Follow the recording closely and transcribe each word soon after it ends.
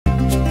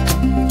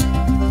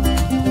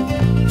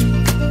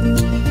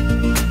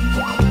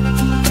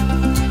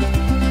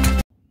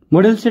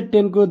Model set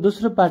 10 को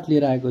दोस्रो part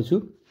लिएर आएको छु।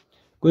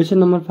 Question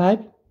number 5,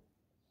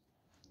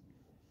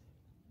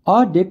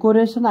 a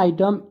decoration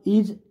item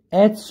is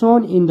as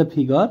shown in the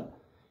figure.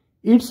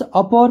 Its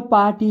upper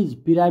part is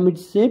pyramid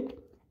shaped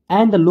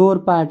and the lower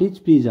part is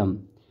prism.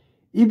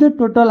 If the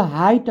total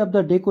height of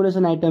the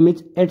decoration item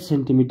is 8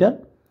 cm.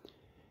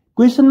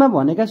 Question में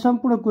भनेका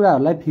सम्पूर्ण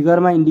कुराहरुलाई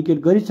फिगरमा indicate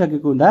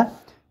गरिसकेको हुँदा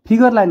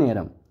फिगरलाई नै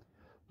हेरौं।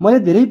 मैले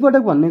धेरै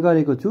पटक भन्ने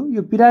गरेको छु,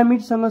 यो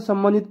पिरामिडसँग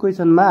सम्बन्धित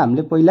क्वेशनमा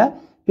हामीले पहिला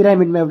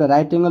पिरामिडमा एउटा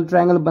राइट एंगल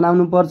ट्रायंगल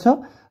बनाउनु पर्छ।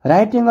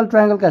 राइट एंगल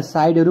ट्रायंगलका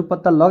साइडहरु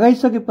पत्ता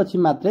लगाइसकेपछि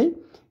मात्रै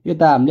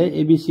यता हामीले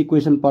एबीसी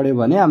क्वेशन पढ्यो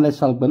भने हामीलाई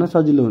सल्भ गर्न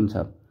सजिलो हुन्छ।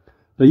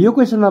 र यो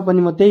क्वेशनमा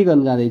पनि म त्यही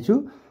गर्न जाँदै छु।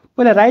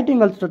 पहिला राइट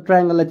एंगल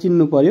ट्रायंगललाई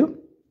चिन्नु पर्यो।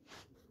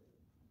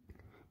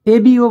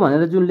 एबीओ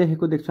भनेर जुन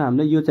लेखेको देख्छौं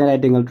हामीले, यो चाहिँ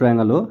राइट एंगल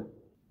ट्रायंगल हो।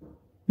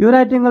 यो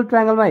राइट एंगल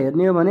ट्रायंगलमा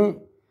हेर्ने हो भने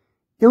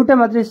एउटा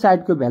मात्रै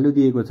साइडको भ्यालु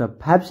दिएको छ,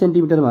 5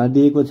 सेन्टिमिटर भनेर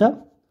दिएको छ।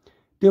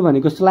 त्यो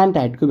भनेको स्ल्यान्ट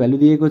हाइटको भ्यालु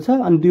दिएको छ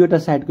अनि दुईवटा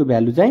साइडको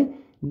भ्यालु चाहिँ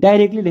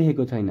डाइरेक्टली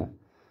लेखेको छैन।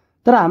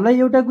 तर हामीलाई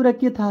एउटा कुरा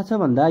के थाहा छ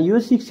भन्दा यो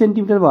 6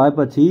 सेन्टिमिटर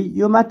भएपछि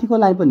यो माथिको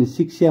लाइन पनि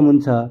 6 cm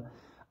हुन्छ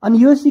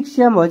अनि यो 6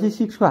 cm भएपछि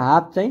 6 को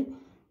हाफ चाहिँ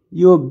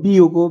यो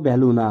बीओ को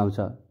भ्यालु हुन आउँछ।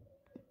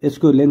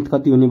 यसको लेन्थ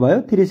कति हुने भयो?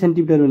 3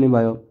 सेन्टिमिटर हुने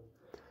भयो।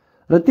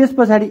 र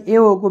त्यसपछि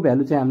एओ को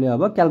भ्यालु चाहिँ हामीले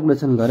अब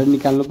क्याल्कुलेसन गरेर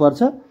निकाल्नु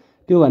पर्छ।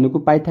 त्यो भनेको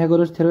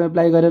पाइथागोरस थ्योरम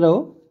एप्लाई गरेर हो।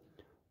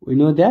 We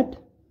know that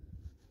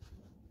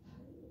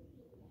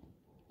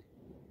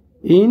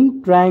in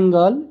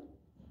triangle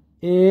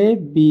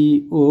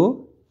ABO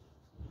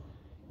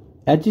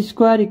h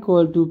square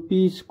equal to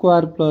p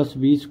square plus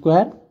b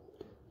square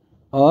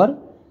और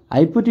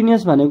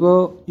हाइपोटेन्युस भनेको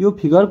यो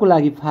फिगरको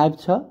लागि 5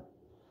 छ,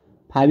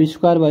 5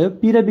 स्क्वायर भयो।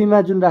 p र b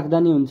मा जुन राख्दा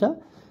नि हुन्छ।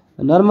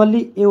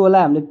 नर्मली a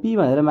लाई हामीले p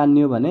भनेर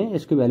मान्ने हो भने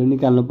यसको भ्यालु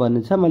निकाल्नु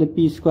पर्ने छ। मैले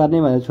p स्क्वायर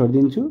नै भनेर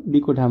छोड्दिन्छु,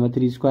 b को ठाउँमा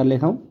 3 स्क्वायर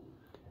लेखौं।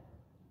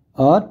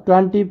 और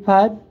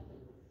 25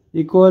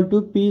 equal two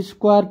p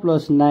square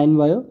plus 9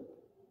 भयो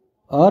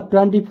और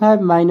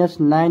 25 minus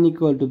 9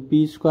 equal two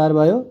p square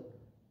भयो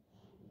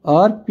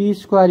और p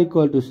square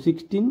equal two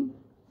 16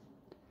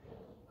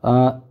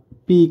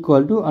 p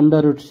equal two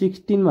under route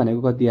 16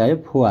 भनेको कति आयो?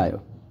 4 आयो।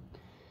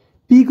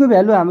 p को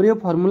भ्यालु हाम्रो यो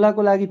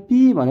फर्मुलाको लागि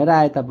p भनेर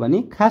आए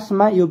तापनि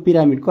खासमा यो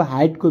पिरामिडको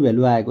हाइटको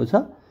भ्यालु आएको छ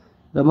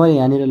र म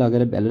यहाँनिर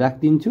लगेर भ्यालु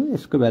राख्दिन्छु।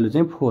 यसको भ्यालु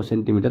चाहिँ 4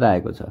 सेन्टिमिटर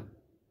आएको छ।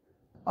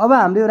 अब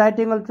हामीले राइट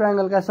एंगल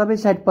ट्रायंगलका सबै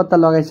साइड पत्ता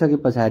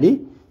लगाइसकेपछि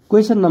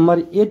क्वेशन नंबर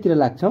ए तिर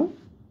लाग्छौं।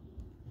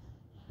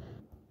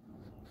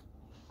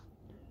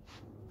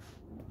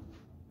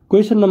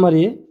 Question number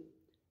A,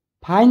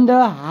 find the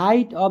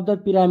height of the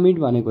pyramid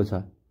भनेको छ।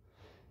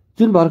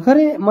 जुन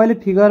भर्खरै मैले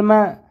फिगरमा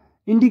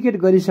इन्डिकेट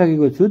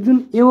गरिसकेको छु, जुन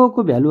एओ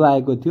को भ्यालु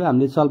आएको थियो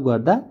हामीले सल्भ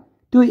गर्दा,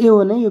 त्यो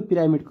एओ नै यो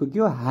पिरामिडको के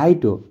हो?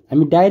 हाइट हो।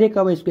 हामी डाइरेक्ट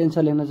अब यसको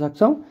एन्सर लेख्न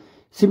सक्छौं।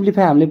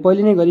 सिम्प्लिफाई हामीले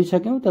पहिले नै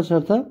गरिसक्यौं,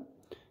 तसर्थ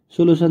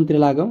सोलुसन तिर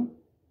लागौं।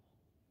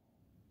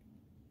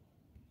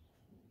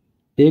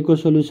 ए को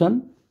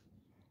solution,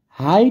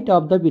 height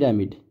of the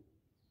pyramid,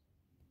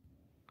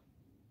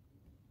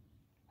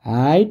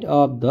 height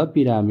of the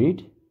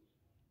pyramid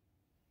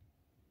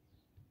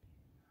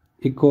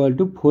equal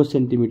two 4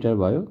 centimetre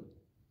भयो।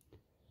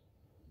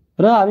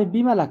 र हामी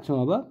बी मा लाग्छौं।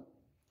 अब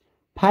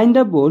find the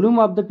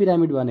volume of the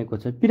pyramid भनेको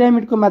छ।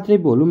 पिरामिडको मात्रै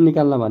भोल्युम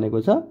निकाल्न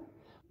भनेको छ।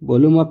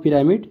 Volume of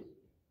pyramid,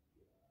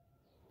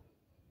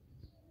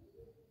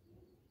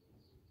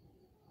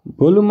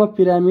 volume of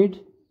pyramid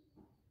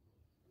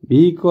v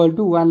equal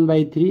two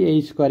 1/3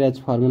 a square H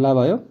formula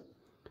भयो,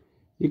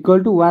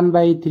 इक्वल टू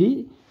 1/3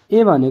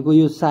 a भनेको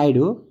यो साइड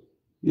हो।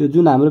 यो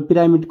जुन हाम्रो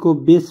पिरामिडको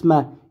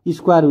बेसमा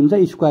स्क्वायर हुन्छ,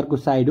 स्क्वायरको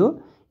साइड हो।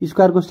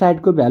 स्क्वायरको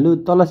साइडको भ्यालु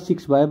तल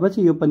 6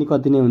 भएपछि यो पनि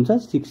कति नै हुन्छ?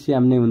 6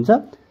 cm नै हुन्छ।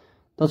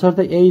 तसर्थ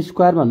a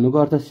स्क्वायर भन्नुको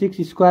अर्थ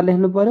 6 स्क्वायर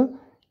लेख्नु पर्यो।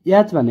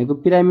 h भनेको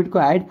पिरामिडको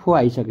हाइट 4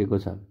 आइसकेको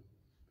छ,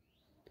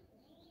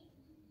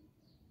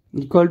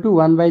 इक्वल टू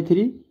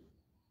 1/3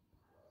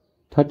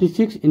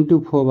 36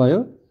 into 4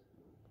 भयो।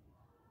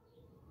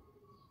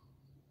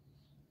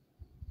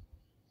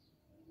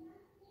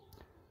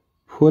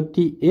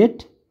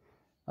 48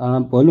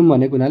 भोल्युम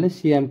भनेको हुनाले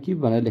cm क्यूब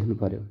भनेर लेख्नु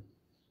पर्यो।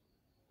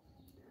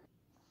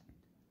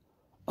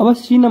 अब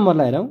सी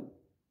नम्बरलाई हेरौं।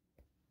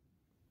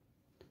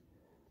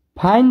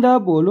 Find the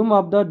volume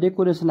of the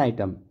decoration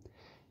item.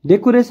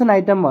 Decoration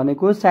item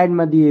भनेको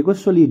साइडमा दिएको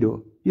सोलिड हो।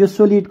 यो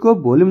सोलिडको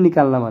भोल्युम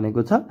निकाल्न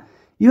भनेको छ।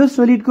 यो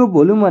सोलिडको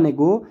भोल्युम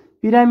भनेको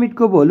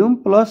पिरामिडको भोल्युम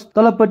प्लस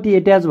तलपट्टि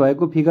एट्याच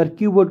भएको फिगर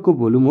क्यूबोर्डको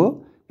भोल्युम हो।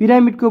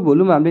 पिरामिडको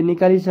भोल्युम हामीले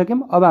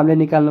निकालिसक्यौं। अब हामीले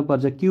निकाल्नु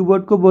पर्छ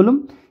क्यूबोर्डको भोल्युम।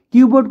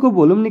 क्यूबोर्डको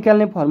भोल्युम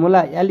निकाल्ने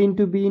formula L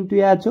into B into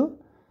H हो।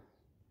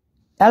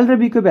 L र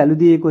B को भ्यालु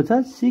दिएको छ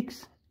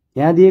 6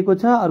 यहाँ दिएको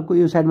छ, अर्को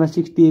यो साइडमा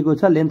 6 दिएको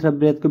छ, लेन्थ र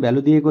ब्रेथको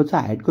भ्यालु दिएको छ,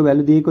 हाइटको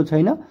भ्यालु दिएको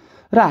छैन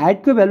र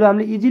हाइटको भ्यालु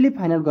हामीले इजिली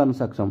फाइन्ड आउट गर्न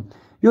सक्छौं।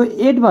 यो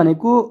 8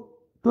 भनेको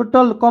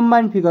टोटल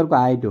कम्बाइन्ड फिगरको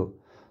हाइट हो।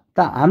 त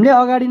हामीले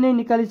अगाडि नै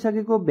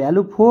निकालिसकेको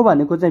भ्यालु 4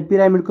 भनेको चाहिँ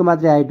पिरामिडको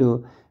मात्रै हाइट हो।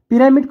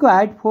 पिरामिडको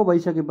हाइट 4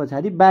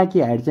 भइसकेपछि बाँकी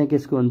हाइट चाहिँ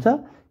केसको हुन्छ?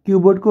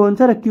 क्यूबोर्डको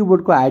हुन्छ र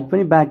क्यूबोर्डको हाइट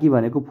पनि बाँकी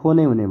भनेको 4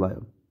 नै हुने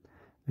भयो।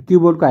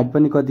 क्यूबोर्डको हाइट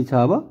पनि कति छ?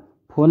 अब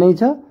 4 नै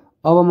छ।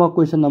 अब म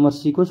क्वेशन नम्बर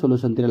सी को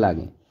सोलुसन तिर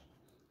लागे।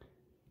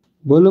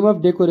 Volume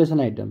of decoration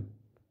item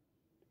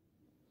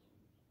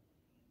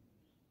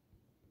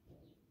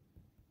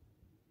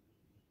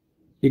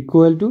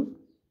equal two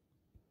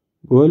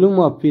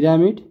volume of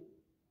pyramid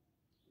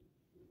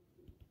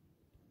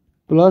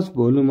plus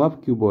volume of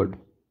क्युबोर्ड।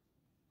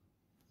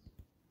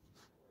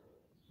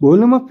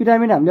 Volume of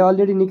pyramid हामीले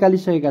अलरेडी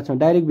निकालिसकेका छौं,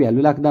 डाइरेक्ट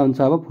भ्यालु राख्दा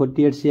हुन्छ। अब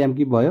 48 cm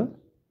क्युब भयो।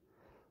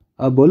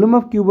 अब भोल्युम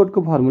अफ क्युबोर्ड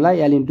को फर्मुला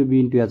L *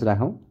 B * H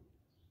राखौं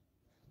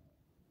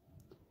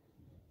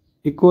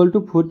equal two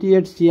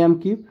 48 cm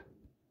cube.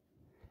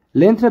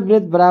 Length र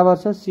ब्रेथ बराबर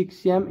छ 6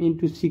 cm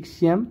 * 6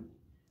 cm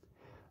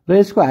र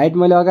यसको हाइट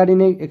मैले अगाडि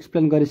नै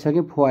एक्सप्लेन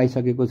गरिसके 4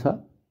 आइसकेको छ,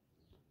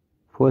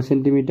 4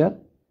 centimetre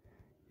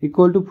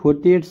equal two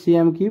 48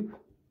 cm cube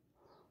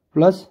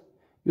plus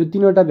यो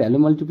तीनवटा भ्यालु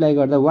मल्टिप्लाई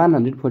गर्दा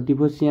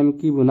 144 cm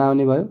क्युब हुन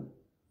आउने भयो।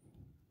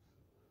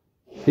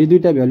 यो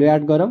दुईटा भ्यालु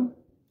एड गरौं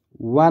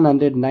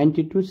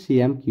 192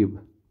 cm क्युब।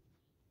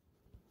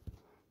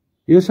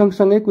 यो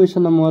सँगसँगै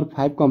क्वेशन नम्बर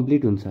 5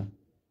 कम्प्लिट हुन्छ।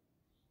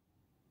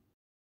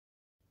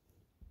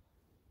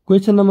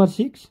 Question number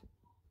 6।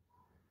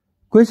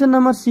 क्वेशन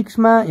नम्बर 6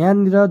 मा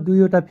यहाँनिर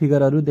दुईवटा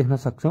फिगरहरु देख्न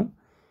सक्छौं।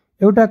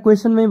 एउटा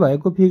क्वेशनमै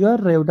भएको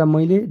फिगर र एउटा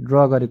मैले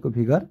ड्रा गरेको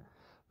फिगर।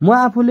 म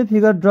आफूले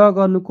फिगर ड्रा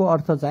गर्नुको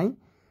अर्थ चाहिँ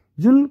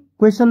जुन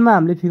क्वेशनमा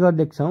हामीले फिगर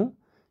देख्छौं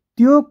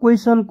त्यो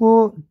क्वेशनको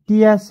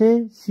टिएसए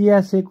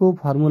सिएसए को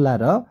फर्मुला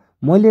र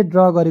मैले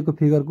ड्रा गरेको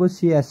फिगरको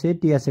सिएसए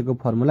टिएसए को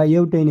फर्मुला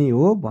एउटै नै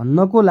हो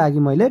भन्नको लागि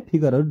मैले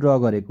फिगरहरु ड्रा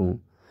गरेको हुँ।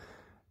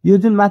 यो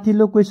जुन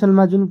माथिल्लो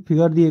क्वेशनमा जुन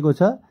फिगर दिएको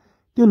छ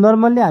त्यो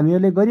नर्मल्ली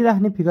हामीहरूले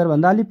गरिराख्ने फिगर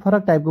भन्दा अलि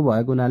फरक टाइपको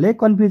भएको हुनाले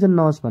कन्फ्युजन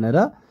नहोस् भनेर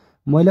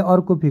मैले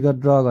अर्को फिगर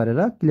ड्रा गरेर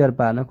क्लियर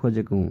पार्न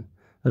खोजेको हुँ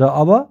र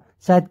अब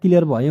सायद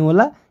क्लियर भयो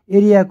होला।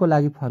 एरियाको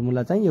लागि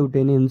फर्मुला चाहिँ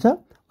एउटै नै हुन्छ।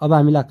 अब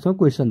हामी लाग्छौं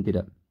क्वेशनतिर।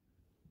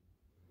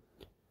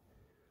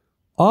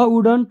 A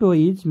wooden toe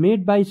is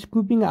made by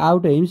scooping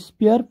out a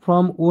hemisphere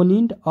from one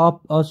end of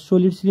a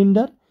solid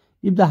cylinder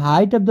if the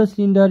height of the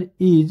cylinder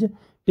is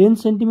 10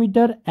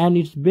 cm and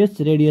its base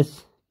radius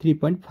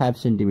 3.5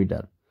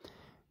 cm।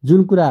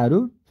 जुन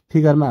कुराहरु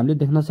फिगरमा हामीले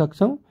देख्न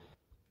सक्छौं।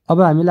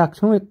 अब हामी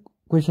लाग्छौं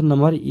क्वेशन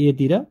नम्बर ए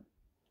तिर।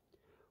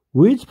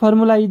 Which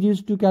formula is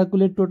used to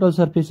calculate total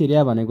surface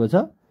area भनेको छ।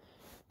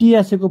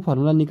 टीएसए को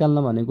फर्मुला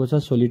निकाल्न भनेको छ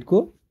सोलिड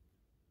को।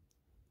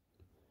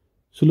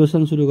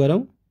 सोलुसन सुरु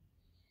गरौं।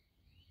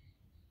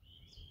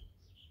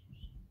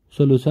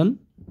 सोलुसन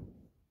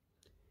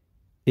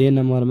ए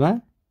नम्बरमा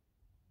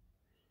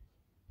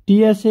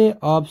TSA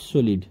of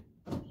solid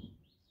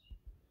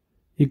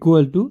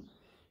equal two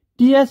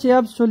TSA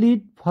of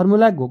solid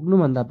formula घोक्नु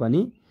भन्दा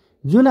पनि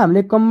जुन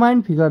हामीले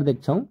कम्बाइन्ड फिगर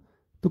देख्छौं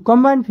त्यो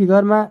कम्बाइन्ड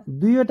फिगरमा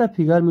दुईवटा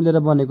फिगर मिलेर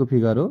बनेको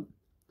फिगर हो।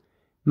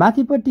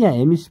 माथिपट्टि यहाँ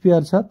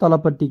हेमिस्फियर छ,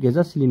 तलपट्टि के छ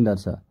सिलिन्डर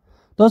छ।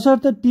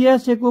 तसर्थ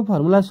टीएसए को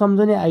फर्मुला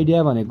सम्झने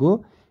आइडिया भनेको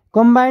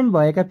कम्बाइन्ड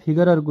भएका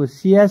फिगरहरुको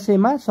सीएसए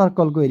मा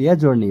सर्कलको एरिया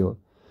जोड्ने हो।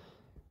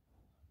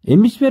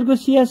 हेमिस्फियर को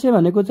सीएसए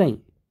भनेको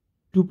चाहिँ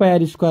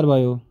 2πr²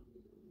 भयो,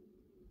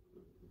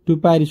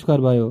 2πr²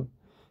 भयो।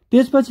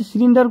 त्यसपछि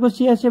सिलिन्डरको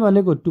सीएसए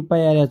भनेको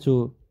 2πrh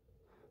हो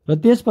र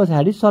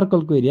त्यसपछाडी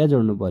सर्कलको एरिया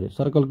जोड्नु पर्यो।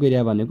 सर्कलको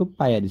एरिया भनेको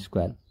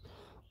πr²।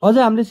 अझ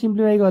हामीले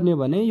सिम्प्लिफाई गर्ने हो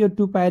भने यो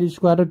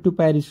 2πr² र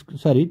 2πr²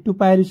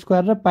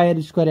 र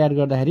πr² एड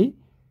गर्दाखेरि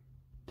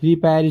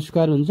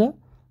 3πr² हुन्छ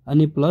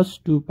अनि प्लस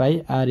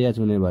 2πrh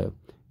हुने भयो।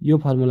 यो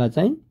फर्मुला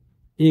चाहिँ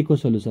ए को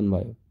सोलुसन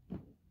भयो।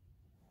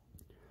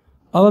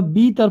 अब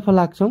बी तर्फ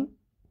लाग्छौं।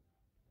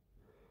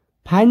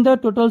 Find the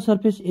total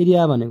surface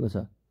area भनेको छ।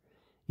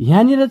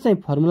 यहाँनिर चाहिँ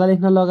फर्मुला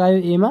लेख्न लगायो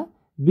ए मा,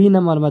 बी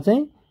नम्बरमा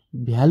चाहिँ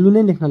भ्यालु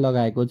नै लेख्न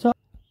लगाएको छ।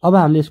 अब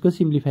हामीले यसको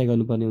सिम्प्लिफाई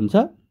गर्नुपर्ने हुन्छ।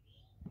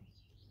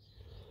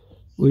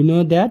 We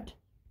know that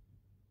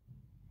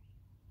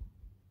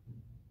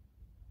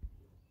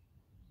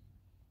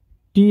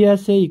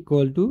TSA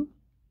equal to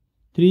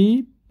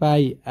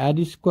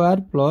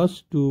 3πr²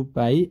 plus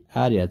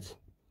 2πrh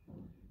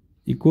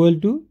equal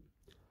to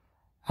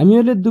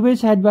हामीहरूले दुवै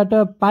साइडबाट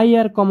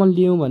पाइआर कमन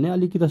लियौं भने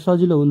अलिकति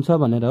सजिलो हुन्छ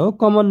भनेर हो।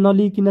 कमन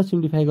नलिकन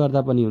सिम्प्लिफाई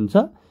गर्दा पनि हुन्छ।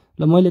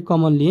 ल मैले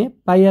कमन लिए,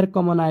 पाइआर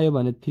कमन आयो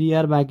भने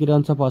 3r बाँकी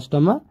रहन्छ फर्स्ट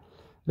टर्ममा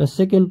र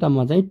सेकेन्ड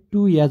टर्ममा चाहिँ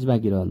 2h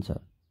बाँकी रहन्छ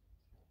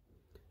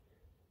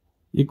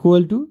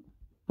इक्वल टु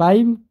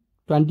पाइ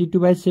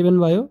 22/7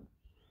 भयो।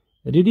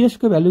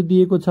 रेडियसको भ्यालु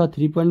दिएको छ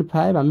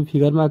 3.5, हामी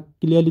फिगरमा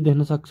क्लियरली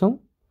देख्न सक्छौं।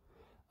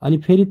 अनि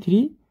फेरि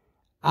 3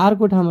 r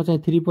को ठाउँमा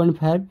चाहिँ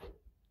 3.5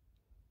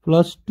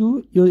 प्लस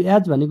 2 यो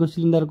h भनेको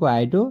सिलिन्डरको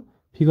हाइट हो,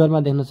 फिगरमा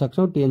देख्न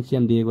सक्छौं 10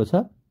 cm दिएको छ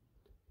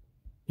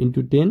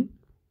इन्टु 10।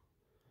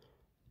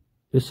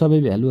 यो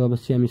सबै भ्यालु अब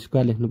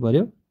cm² लेख्नु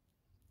पर्यो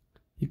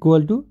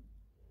इक्वल टु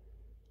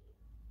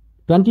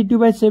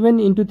 22/7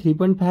 इन्टु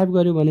 3.5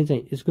 गर्यो भने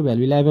चाहिँ यसको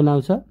भ्यालु 11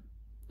 आउँछ।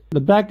 ल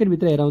ब्राकेट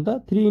भित्र हेरौं त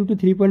 3 इन्टु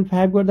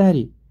 3.5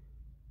 गर्दाखेरि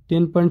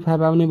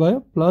 10.5 आउने भयो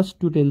प्लस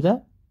 2 10 जा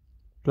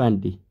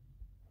 20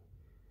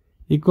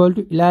 इक्वल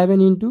टु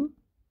 11 इन्टु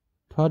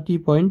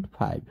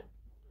 30.5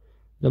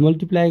 र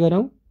मल्टिप्लाई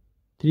गरौं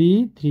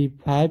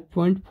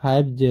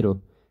 335.50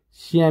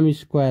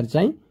 cm²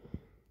 चाहिँ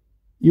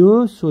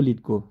यो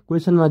सोलिडको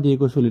क्वेशनमा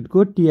दिएको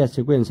सोलिडको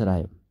टीएसए को एन्सर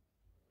आयो।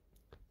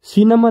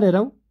 सी नम्बर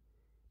हेरौं।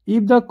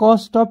 If the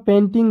cost of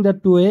painting the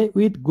toy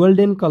with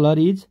golden color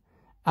is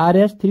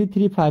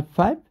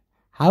Rs3355,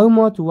 how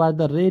much was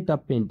the rate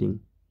of painting?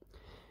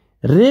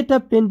 Rate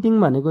of painting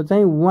भनेको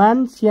चाहिँ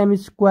 1 cm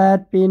square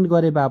पेन्ट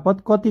गरे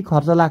बापत कति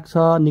खर्च लाग्छ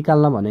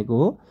निकाल्न भनेको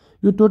हो।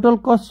 यो टोटल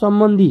कस्ट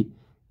सम्बन्धी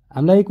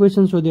हामीलाई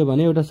क्वेशन सोध्यो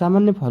भने एउटा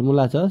सामान्य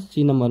फर्मुला छ।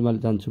 सी नम्बरमा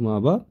जान्छु म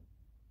अब।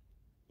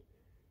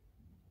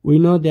 We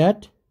know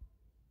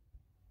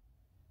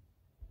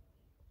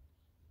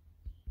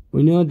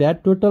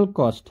that total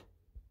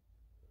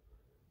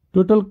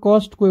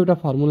cost को एउटा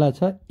फर्मुला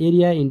छ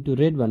एरिया इन्टु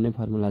रेट भन्ने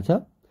फर्मुला छ।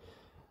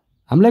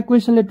 हामीलाई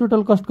क्वेशनले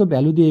टोटल कस्ट को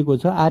भ्यालु दिएको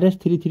छ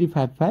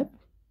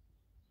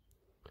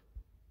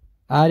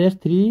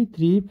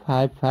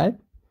Rs3355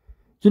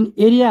 जुन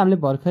एरिया हामीले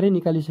भर्खरै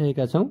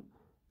निकालिसकेका छौं।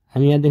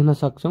 हामी यहाँ देख्न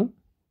सक्छौं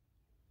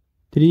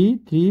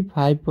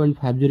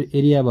 335.50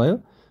 एरिया भयो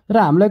र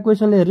हामीलाई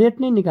क्वेशनले रेट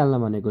नै निकाल्न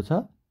भनेको छ।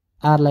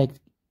 आर लाई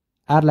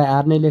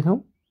आर नै लेखौं।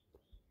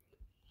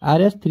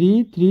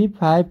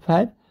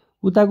 Rs3355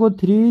 उताको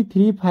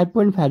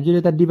 335.50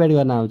 यता डिभाइड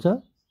गर्न आउँछ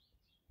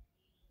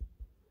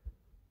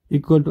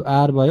इक्वल टु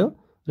आर भयो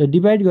र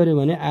डिभाइड गर्यो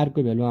भने आर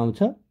को भ्यालु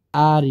आउँछ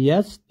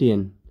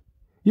Rs10।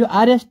 यो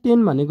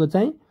Rs10 भनेको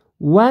चाहिँ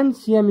 1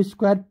 cm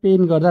स्क्वायर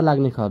पेन्ट गर्दा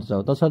लाग्ने खर्च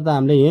हो। तसर्थ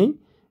हामीले यही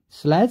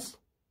स्ल्याश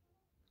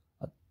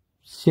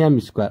cm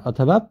स्क्वायर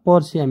अथवा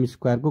पर cm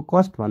स्क्वायर को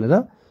कस्ट भनेर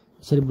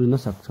यसरी बुझ्न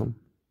सक्छौं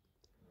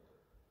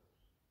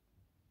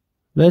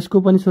र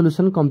यसको पनि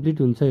सोलुसन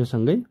कम्प्लिट हुन्छ यो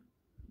सँगै।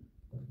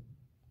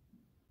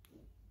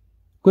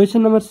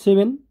 Question number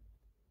 7।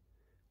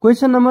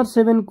 क्वेशन नम्बर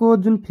 7 को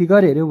जुन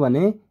फिगर हेर्यो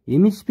भने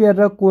हेमिस्फियर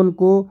र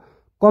कोनको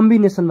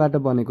कम्बिनेसनबाट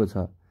बनेको छ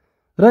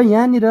र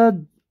यहाँनिर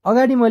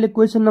अगाडि मैले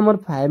क्वेशन नम्बर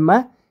 5 मा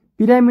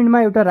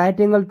पिरामिडमा एउटा राइट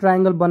एंगल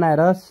ट्रायंगल बनाएर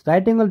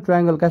राइट एंगल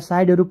ट्रायंगलका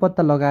साइडहरु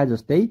पत्ता लगाए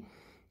जस्तै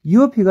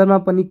यो फिगरमा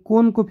पनि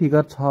कोनको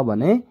फिगर छ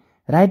भने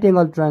राइट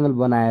एंगल ट्रायंगल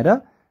बनाएर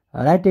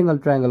राइट एंगल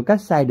ट्रायंगलका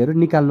साइडहरु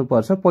निकाल्नु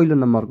पर्छ पहिलो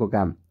नम्बरको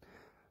काम।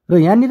 र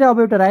यहाँनिर अब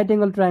एउटा राइट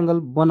एंगल ट्रायंगल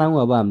बनाऊ।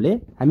 अब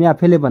हामी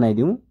आफैले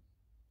बनाइदिउँ।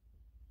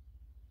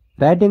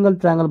 राइट एंगल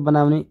ट्रायंगल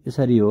बनाउने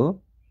यसरी हो।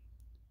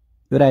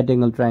 यो राइट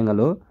एंगल ट्रायंगल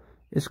हो।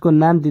 यसको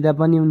नाम दिदा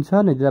पनि हुन्छ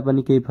नदिदा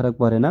पनि केही फरक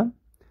परेन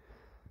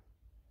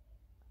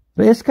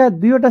र यसका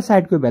दुईवटा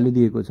साइडको भ्यालु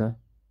दिएको छ।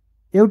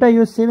 एउटा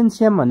यो 7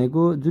 cm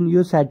भनेको जुन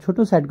यो साइड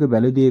छोटो साइडको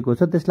भ्यालु दिएको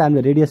छ त्यसलाई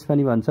हामीले रेडियस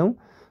पनि भन्छौं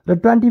र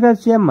 25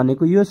 cm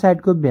भनेको यो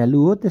साइडको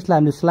भ्यालु हो त्यसलाई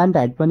हामीले स्ल्यान्ट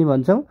हाइट पनि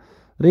भन्छौं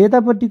र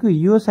यतापट्टिको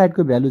यो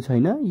साइडको भ्यालु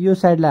छैन यो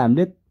साइडलाई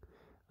हामीले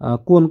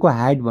कोनको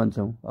हाइट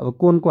भन्छौं। अब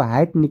कोनको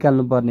हाइट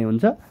निकाल्नु पर्ने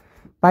हुन्छ।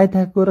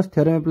 पाइथागोरस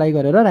थ्योरम एप्लाई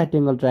गरेर right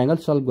angle triangle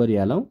solve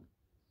गरिहालौं।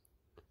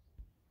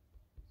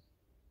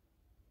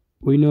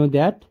 We know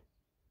that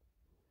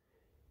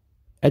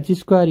h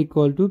square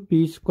equal to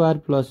p square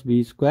plus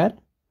b square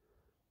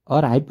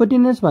और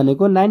हाइपोटेनस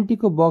भनेको 90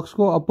 को बक्स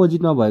को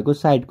अपोजिटमा भएको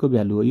साइडको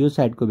भ्यालु हो। यो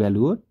साइडको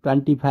भ्यालु हो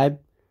 25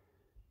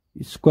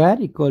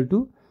 स्क्वायर इक्वल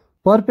टु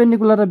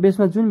परपेन्डिकुलर र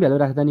बेसमा जुन भ्यालु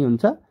राख्दा नि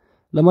हुन्छ।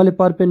 ल मैले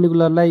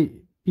परपेन्डिकुलरलाई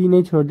p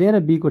नै छोड्दिए र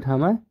b को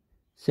ठाउँमा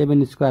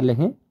 7 स्क्वायर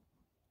लेखे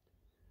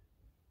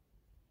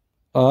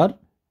और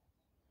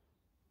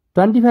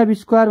 25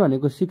 स्क्वायर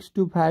भनेको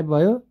 625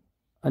 भयो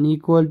अनि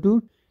इक्वल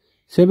टु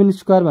 7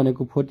 स्क्वायर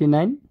भनेको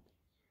 49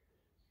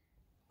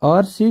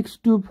 और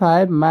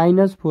 625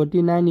 minus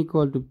 49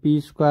 equal two p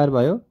square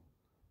भयो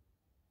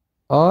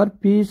और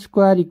p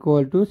स्क्वायर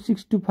इक्वल टू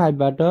 625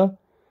 बाट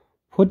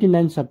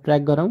 49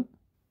 सब्ट्र्याक्ट गरौं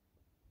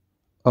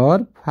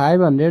और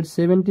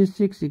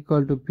 576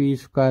 इक्वल टू p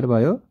स्क्वायर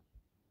भयो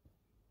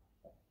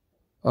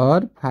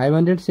और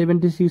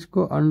 576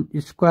 को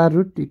square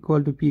root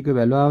equal two p को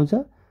भ्यालु आउँछ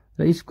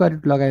र स्क्वायर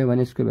रुट लगायो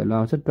भने यसको भ्यालु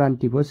आउँछ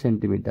 24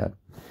 सेन्टिमिटर।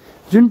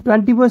 जुन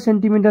 24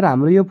 सेन्टिमिटर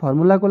हाम्रो यो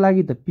फर्मुलाको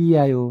लागि त p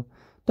आयो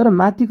तर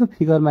माथिको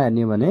फिगरमा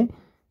हेर्ने भने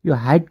यो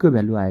हाइटको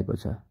भ्यालु आएको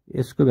छ।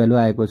 यसको भ्यालु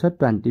आएको छ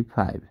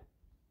 25।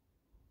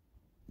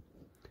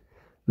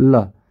 ल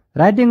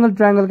राइट एंगल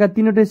ट्रायंगलका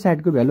तीनवटै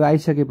साइडको भ्यालु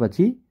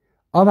आइसकेपछि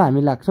अब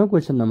हामी लाग्छौं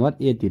क्वेशन नम्बर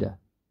ए तिर।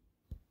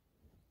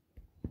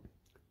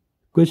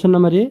 Question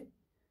number A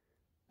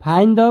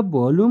find the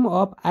volume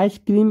of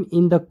ice cream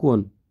in the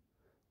cone.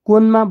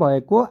 कोनमा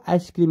भएको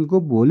आइसक्रिमको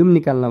भोल्युम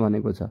निकाल्न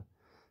भनेको छ।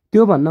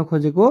 त्यो भन्न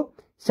खोजेको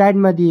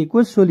साइडमा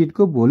दिएको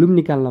सोलिडको भोल्युम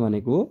निकाल्न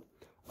भनेको हो।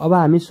 अब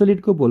हामी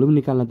सोलिडको भोल्युम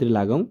निकाल्नतिर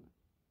लागौं।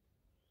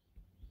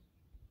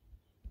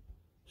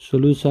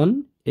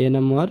 Solution A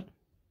number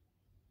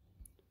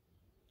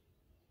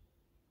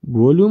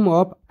volume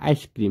of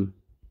ice cream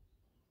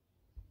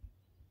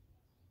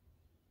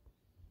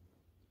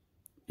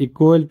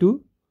equal two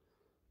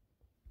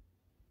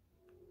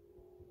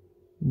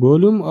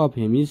volume of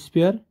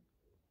hemisphere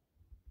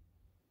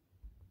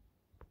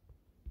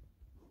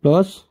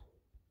plus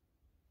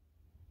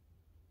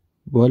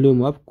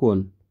volume of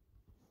cone.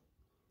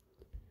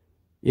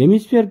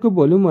 Hemisphere को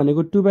भोल्युम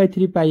भनेको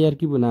 2/3 पाई आर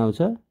क्यूब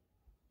आउँछ।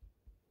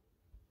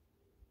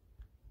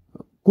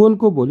 कोन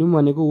को भोल्युम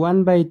भनेको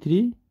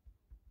 1/3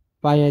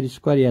 पाई आर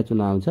स्क्वायर या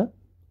चुना आउँछ।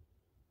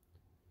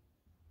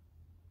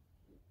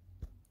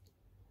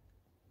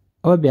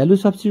 अब भ्यालु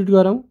सब्स्टिट्युट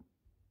गरौं।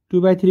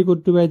 2/3 को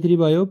 2/3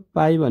 भयो,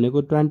 पाई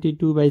भनेको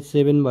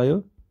 22/7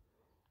 भयो,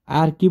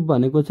 आर क्यूब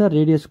भनेको छ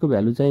रेडियसको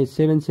भ्यालु चाहिँ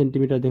 7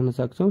 सेन्टिमिटर देख्न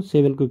सक्छौं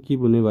 7 को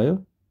क्यूब हुने भयो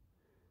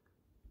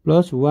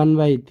प्लस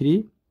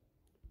 1/3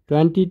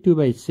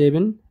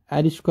 22/7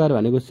 आर स्क्वायर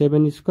भनेको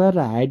 7 स्क्वायर र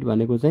हाइट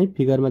भनेको चाहिँ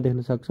फिगरमा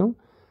देख्न सक्छौं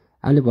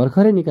हामीले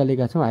भर्खरै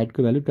निकालेका छौं हाइटको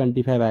भ्यालु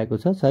 25 आएको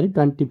छ सरी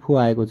 24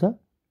 आएको छ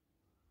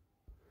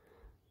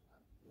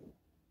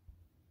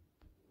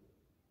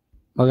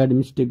अगाडि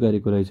मिस्टेक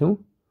गरेको रहेछौं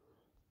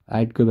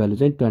हाइटको भ्यालु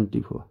चाहिँ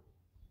 24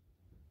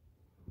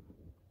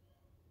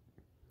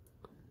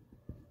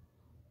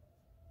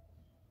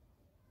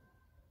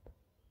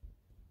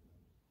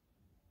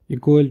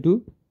 इक्वल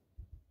टु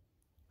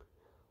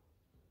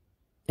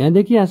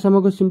यहाँदेखि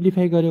यहाँसम्मको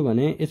सिम्प्लिफाई गर्यो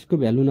भने यसको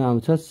भ्यालु न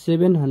आउँछ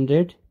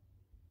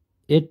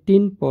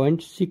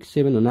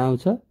 718.67 हुन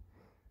आउँछ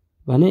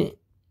भने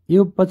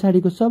यो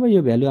पछाडीको सबै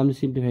यो भ्यालु हामीले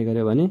सिम्प्लिफाई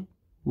गर्यो भने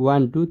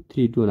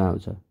 1232 हुन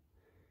आउँछ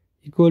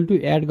इक्वल टु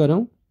एड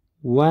गरौँ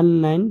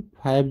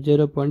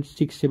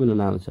 1950.67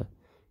 हुन आउँछ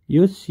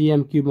यो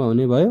सीएम क्यूबमा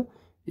हुने भयो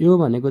यो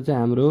भनेको चाहिँ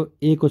हाम्रो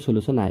ए को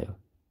सोलुसन आयो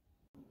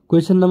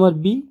question number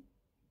be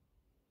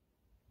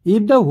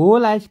If the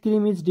whole ice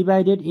cream is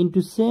divided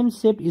into same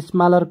shaped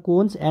smaller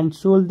cones and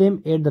sold them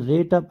at the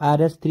rate of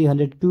Rs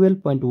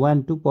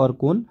 312.12 per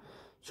cone,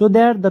 so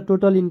that the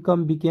total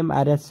income became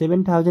Rs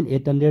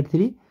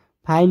 7,803,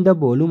 find the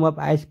volume of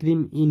ice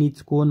cream in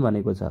each cone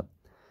भनेको छ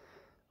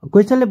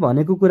क्वेशनले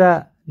भनेको कुरा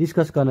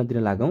discuss गर्नतिर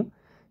लागौं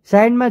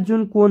साइडमा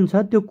जुन कोन छ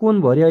त्यो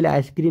कोन भरि अहिले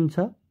आइसक्रिम छ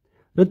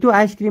र त्यो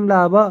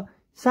आइसक्रिमलाई अब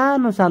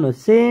सानो सानो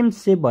सेम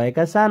शेप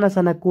भएका साना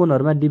साना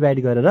कोनहरुमा डिभाइड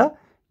गरेर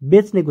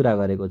बेच्ने कुरा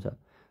गरेको छ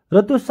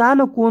र त्यो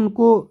सानो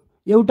कोनको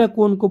एउटा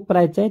कोनको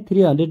प्राइस चाहिँ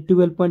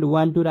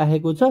 312.12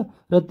 राखेको छ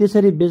र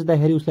त्यसरी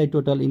बेच्दाखेरि उसलाई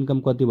टोटल इन्कम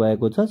कति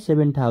भएको छ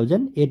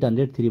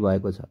 7,803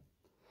 भएको छ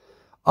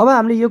अब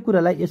हामीले यो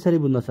कुरालाई यसरी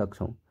बुझ्न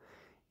सक्छौं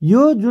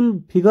यो जुन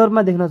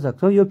फिगरमा देख्न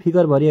सक्छौं यो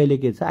फिगर भरि अहिले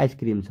के छ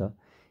आइसक्रिम छ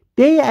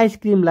त्यही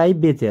आइसक्रिमलाई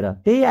बेचेर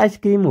त्यही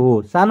आइसक्रिम हो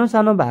सानो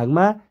सानो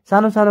भागमा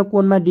सानो सानो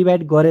कोनमा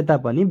डिभाइड गरे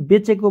तापनि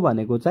बेचेको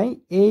भनेको चाहिँ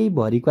यही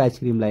भरिको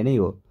आइसक्रिमलाई नै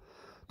हो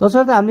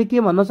तसर्थ हामीले के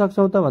भन्न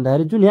सक्छौं त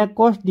भन्दाखेरि जुन यहाँ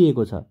कस्ट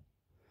दिएको छ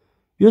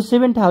यो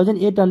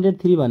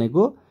 7,803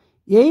 भनेको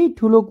यही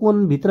ठुलो कोन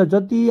भित्र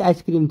जति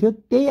आइसक्रिम थियो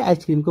त्यही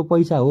आइसक्रिमको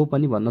पैसा हो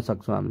पनि भन्न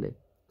सक्छौं हामीले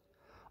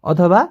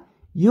अथवा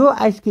यो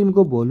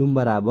आइसक्रिमको भोल्युम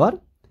बराबर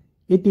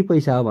यति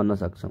पैसा हो भन्न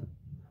सक्छौं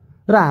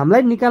र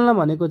हामीलाई निकाल्न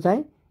भनेको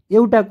चाहिँ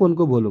एउटा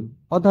कोनको भोल्युम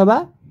अथवा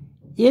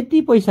यति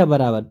पैसा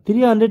बराबर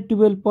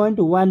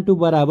 312.12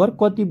 बराबर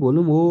कति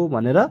भोल्युम हो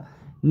भनेर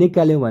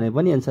निकाल्यौ भने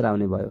पनि आन्सर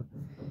आउने भयो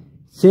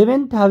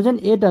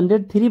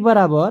 7,803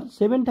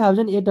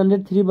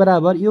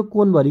 बराबर यो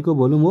कोन भरिको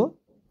भोल्युम हो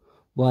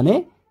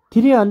भने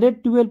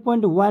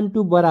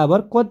 312.12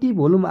 बराबर कति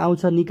भोल्युम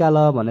आउँछ निकाल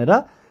भनेर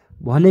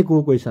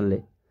भनेको क्वेशनले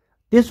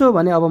त्यसो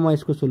भने अब म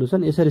यसको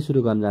सोलुसन यसरी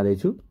सुरु गर्न जाँदै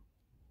छु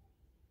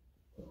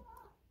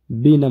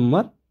बी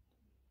नम्बर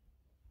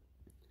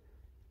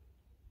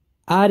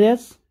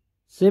आरएस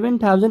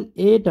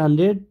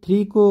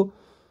 7,803 को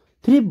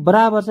 3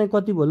 बराबर चाहिँ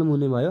कति भोल्युम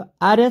हुने भयो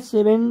आरएस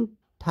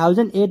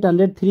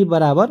 7,803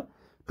 बराबर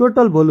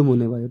टोटल भोल्युम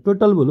हुने भयो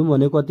टोटल भोल्युम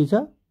भनेको कति छ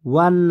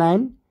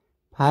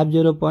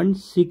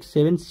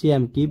 1950.67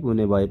 सीएम क्यूब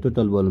हुने भयो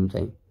टोटल भोल्युम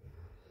चाहिँ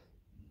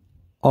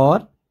और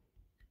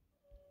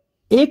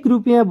 1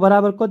 रुपैयाँ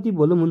बराबर कति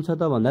भोल्युम हुन्छ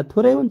त भन्दा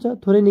थोरै हुन्छ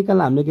थोरै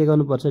निकाल्न हामीले के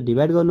गर्नुपर्छ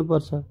डिभाइड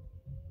गर्नुपर्छ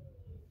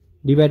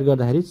डिभाइड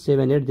गर्दाखेरि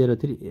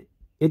 7803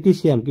 यति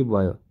सीएम क्यूब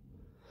भयो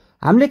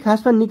हामीले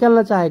खासमा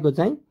निकाल्न चाहेको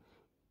चाहिँ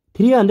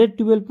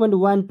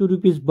 312.12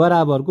 रुपैयाँ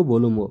बराबरको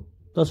भोल्युम हो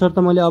तसर्थ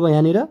मैले अब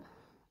यहाँनिर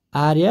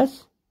आरएस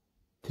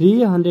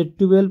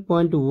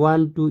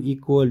 312.12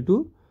 इक्वल टु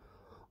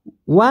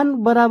 1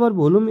 बराबर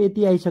भोल्युम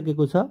यति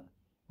आइसकेको छ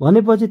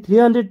भनेपछि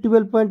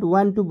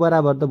 312.12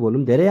 बराबर त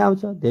भोल्युम धेरै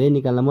आउँछ धेरै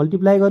निकाल्न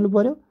मल्टिप्लाई गर्नु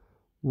पर्यो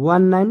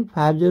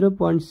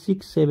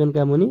 1950.67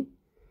 का मुनि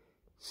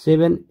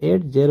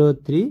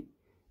 7803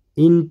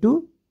 इन्टु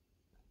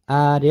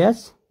आरएस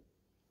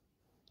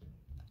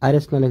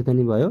नलेख्दा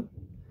नि भयो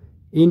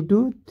इन्टु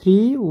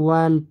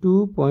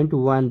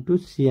 312.12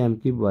 सीएम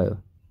क्यूब भयो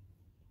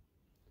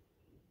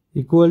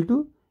इक्वल टु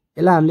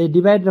यसलाई हामीले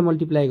डिभाइड र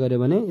मल्टिप्लाई गर्यो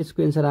भने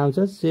यसको आन्सर आउँछ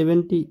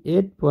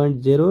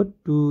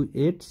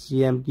 78.028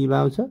 सीएम क्यूब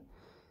आउँछ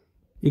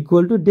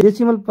इक्वल टु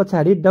डेसिमल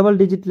पछाडी डबल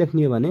डिजिट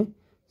लेख्ने हो भने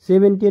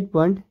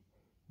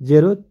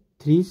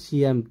 78.03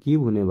 सीएम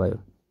क्यूब हुने भयो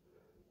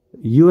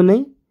यो नै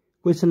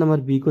क्वेशन नम्बर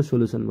बी को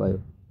सोलुसन भयो